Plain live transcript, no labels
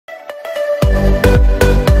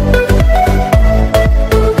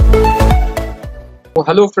So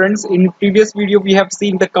hello friends, in previous video we have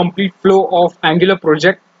seen the complete flow of Angular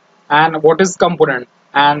project and what is component,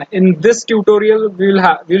 and in this tutorial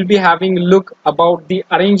we'll be having a look about the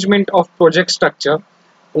arrangement of project structure.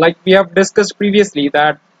 Like we have discussed previously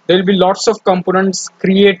that there will be lots of components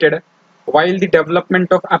created while the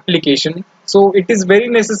development of application, so it is very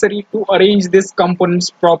necessary to arrange these components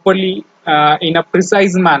properly in a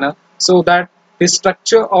precise manner so that the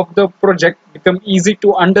structure of the project become easy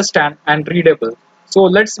to understand and readable. So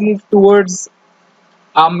let's move towards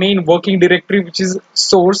our main working directory, which is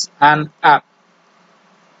source and app.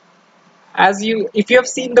 As you, if you have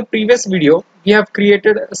seen the previous video, we have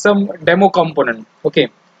created some demo component, okay,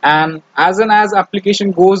 and as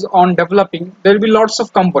application goes on developing, there will be lots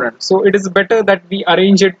of components, so it is better that we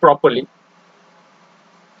arrange it properly.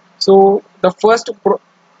 So the first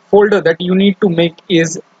folder that you need to make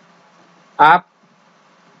is app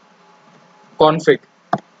config,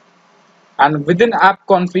 and within app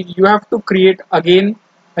config you have to create again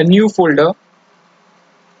a new folder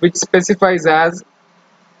which specifies as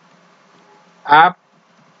app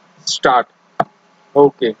start.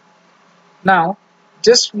 Okay, now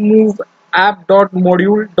just move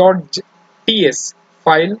app.module.ts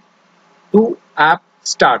file to app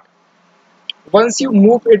start. Once you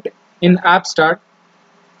move it in app start,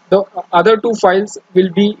 the other two files will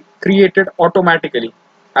be created automatically,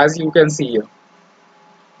 as you can see here.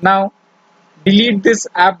 Now delete this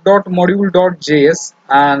app.module.js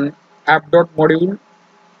and app.module.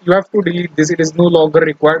 You have to delete this, it is no longer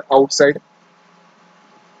required outside,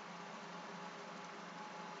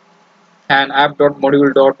 and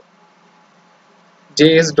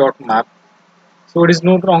app.module.js.map, so it is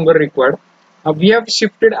no longer required. Now we have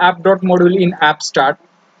shifted app.module in app start.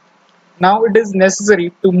 Now it is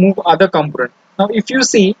necessary to move other component. Now if you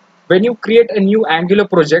see, when you create a new Angular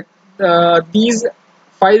project, these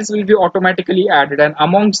files will be automatically added, and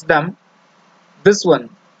amongst them this one,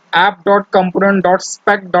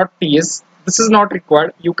 app.component.spec.ts, this is not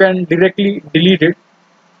required, you can directly delete it,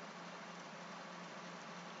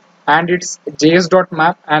 and it's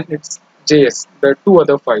js.map and it's js, the two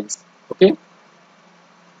other files. Okay,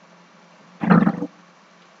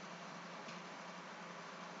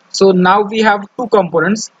 so now we have two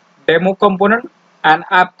components, demo component and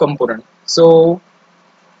app component. So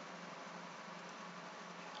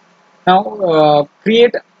now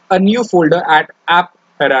create a new folder at app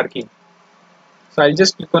hierarchy. So I'll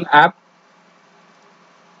just click on app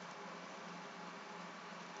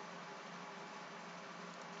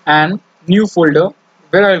and new folder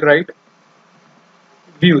where I'll write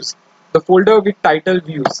views, the folder with title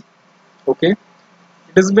views. Okay, it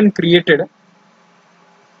has been created.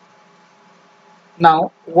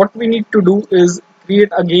 Now what we need to do is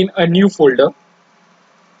create again a new folder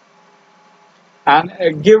and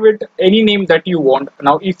give it any name that you want.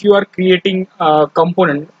 Now if you are creating a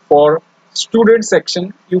component for student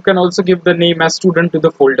section, you can also give the name as student to the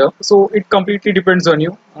folder, so it completely depends on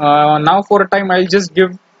you. Now for a time I'll just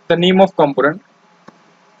give the name of component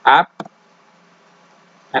app,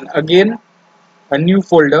 and again a new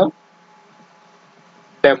folder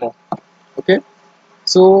demo. Okay,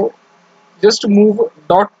 so just move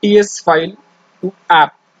 .ts file to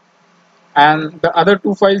app, and the other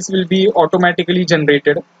two files will be automatically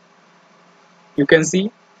generated, you can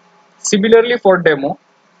see. Similarly for demo,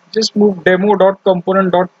 just move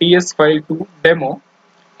demo.component.ts file to demo,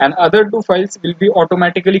 and other two files will be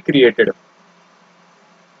automatically created.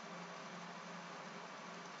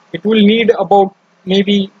 It will need about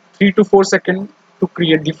maybe 3 to 4 seconds to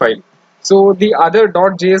create the file. So the other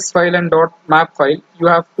 .js file and .map file, you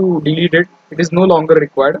have to delete it, it is no longer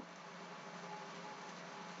required.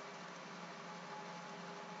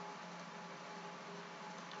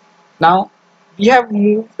 Now we have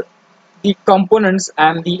moved the components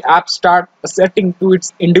and the app start setting to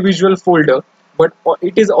its individual folder, but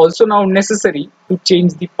it is also now necessary to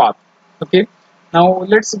change the path. Okay, now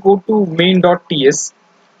let's go to main.ts.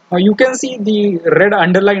 Now you can see the red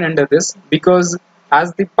underline under this because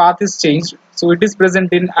as the path is changed, so it is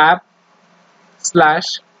present in app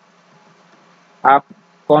slash app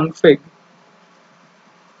config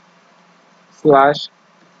slash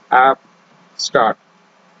app start,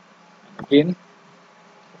 again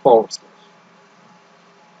forward slash.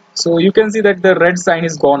 So you can see that the red sign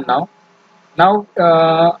is gone now. Now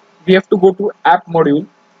we have to go to app module.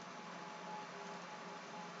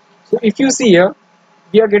 So if you see here,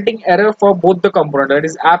 we are getting error for both the component, that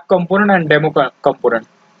is app component and demo component.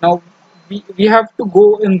 Now we have to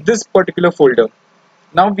go in this particular folder.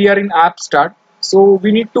 Now we are in app start, so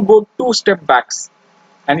we need to go 2 step backs,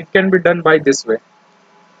 and it can be done by this way.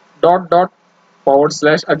 Dot dot forward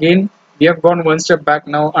slash, again We have gone one step back,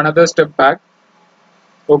 now another step back.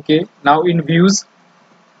 Okay, now in views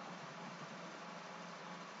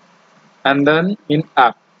and then in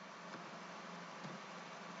app.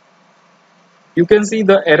 You can see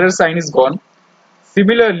the error sign is gone.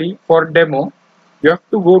 Similarly, for demo, you have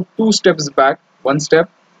to go two steps back, one step,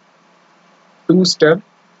 two step,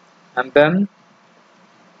 and then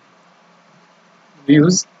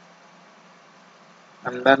views,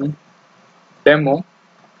 and then demo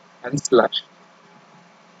and slash.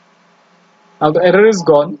 Now the error is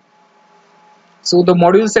gone. So the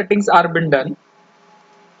module settings are been done.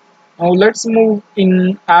 Now let's move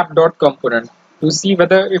in app.component to see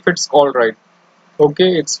whether if it's alright.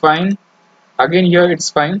 Okay, it's fine. Again here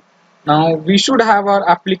it's fine. Now we should have our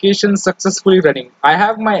application successfully running. I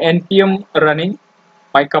have my npm running,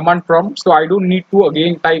 my command prompt, so I don't need to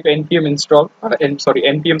again type npm install,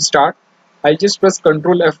 npm start. I just press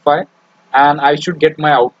Ctrl F5 and I should get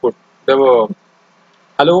my output. The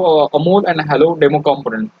hello Amol and hello demo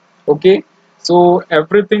component. Okay, so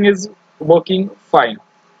everything is working fine.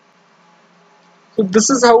 So this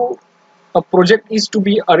is how a project is to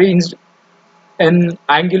be arranged in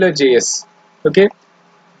AngularJS. Okay,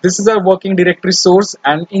 this is our working directory source,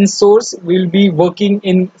 and in source we'll be working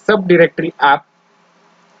in subdirectory app.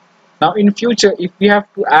 Now in future, if we have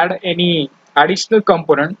to add any additional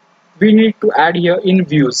component, we need to add here in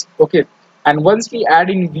views. Okay, and once we add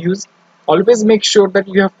in views, always make sure that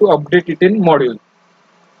you have to update it in module.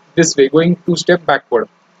 This way, going two step backward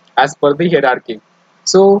as per the hierarchy.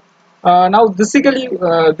 So now this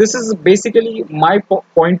is basically my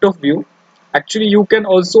point of view. Actually, you can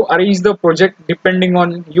also arrange the project depending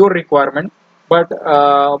on your requirement, but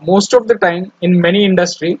most of the time in many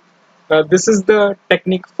industry, this is the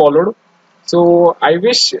technique followed. So I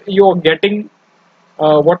wish you're getting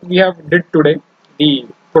what we have did today, the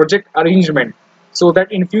project arrangement, so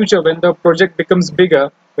that in future when the project becomes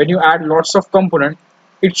bigger, when you add lots of component,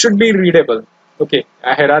 it should be readable, okay,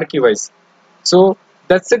 hierarchy wise. So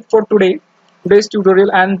that's it for today's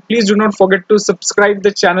tutorial, and please do not forget to subscribe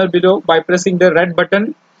the channel below by pressing the red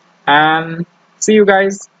button, and see you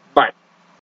guys